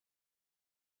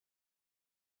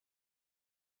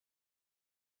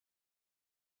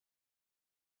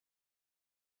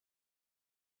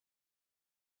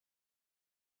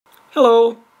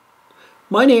Hello,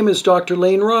 my name is Dr.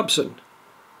 Lane Robson.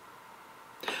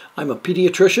 I'm a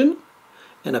pediatrician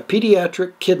and a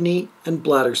pediatric kidney and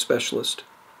bladder specialist.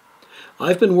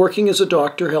 I've been working as a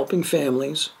doctor helping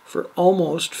families for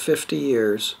almost 50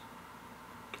 years.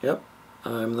 Yep,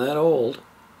 I'm that old.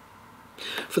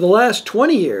 For the last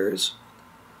 20 years,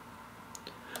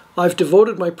 I've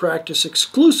devoted my practice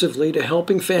exclusively to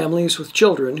helping families with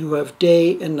children who have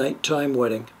day and nighttime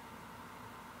wetting.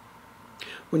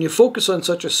 When you focus on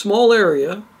such a small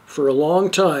area for a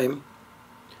long time,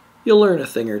 you'll learn a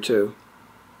thing or two.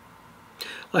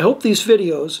 I hope these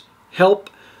videos help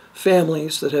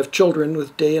families that have children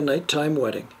with day and nighttime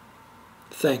wetting.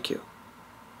 Thank you.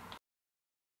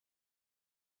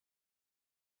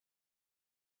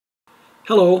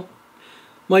 Hello,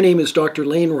 my name is Dr.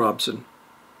 Lane Robson.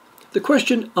 The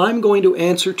question I'm going to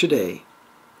answer today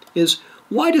is,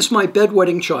 why does my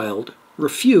bedwetting child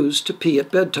refuse to pee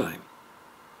at bedtime?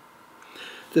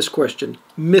 This question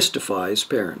mystifies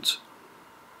parents.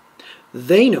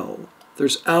 They know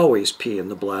there's always pee in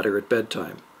the bladder at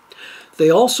bedtime. They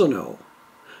also know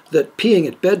that peeing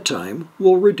at bedtime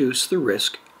will reduce the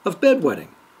risk of bedwetting.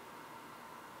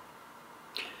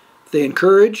 They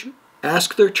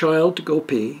ask their child to go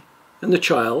pee, and the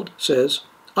child says,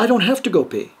 "I don't have to go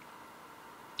pee."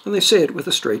 And they say it with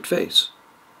a straight face.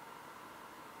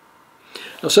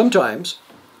 Now sometimes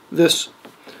this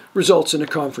results in a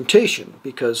confrontation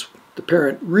because the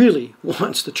parent really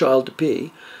wants the child to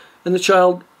pee and the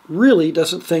child really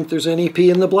doesn't think there's any pee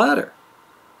in the bladder.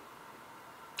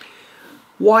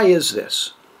 Why is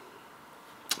this?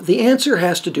 The answer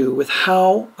has to do with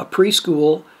how a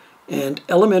preschool and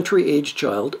elementary age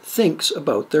child thinks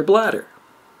about their bladder.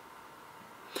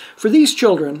 For these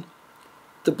children,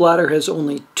 the bladder has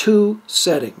only two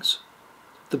settings.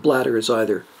 The bladder is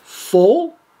either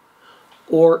full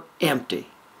or empty.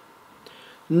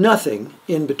 Nothing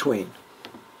in between.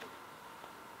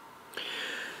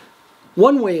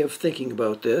 One way of thinking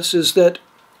about this is that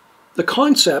the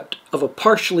concept of a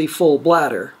partially full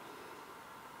bladder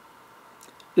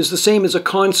is the same as a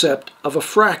concept of a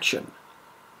fraction.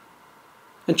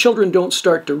 And children don't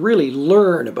start to really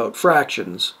learn about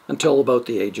fractions until about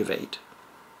the age of 8.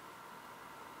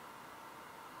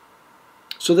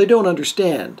 So they don't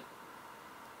understand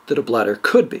that a bladder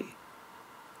could be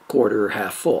quarter or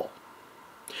half full.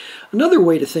 Another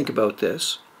way to think about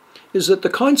this is that the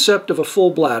concept of a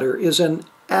full bladder is an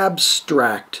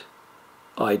abstract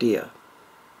idea.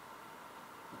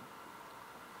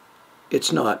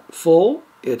 It's not full,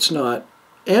 it's not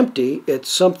empty, it's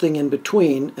something in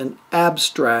between, an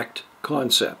abstract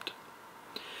concept.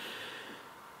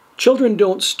 Children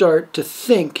don't start to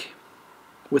think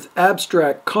with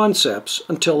abstract concepts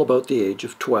until about the age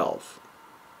of 12.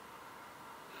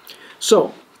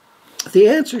 So, the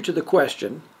answer to the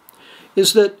question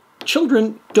is that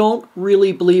children don't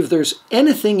really believe there's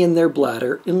anything in their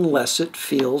bladder unless it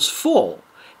feels full.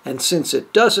 And since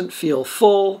it doesn't feel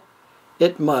full,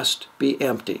 it must be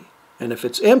empty. And if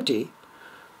it's empty,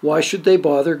 why should they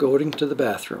bother going to the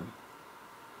bathroom?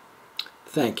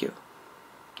 Thank you.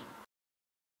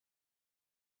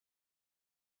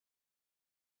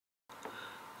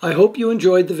 I hope you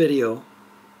enjoyed the video.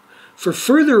 For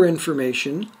further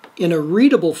information in a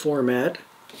readable format,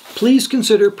 please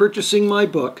consider purchasing my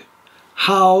book,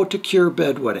 How to Cure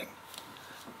Bedwetting,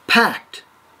 packed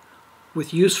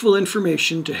with useful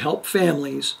information to help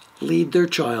families lead their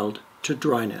child to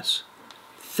dryness.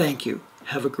 Thank you.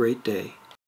 Have a great day.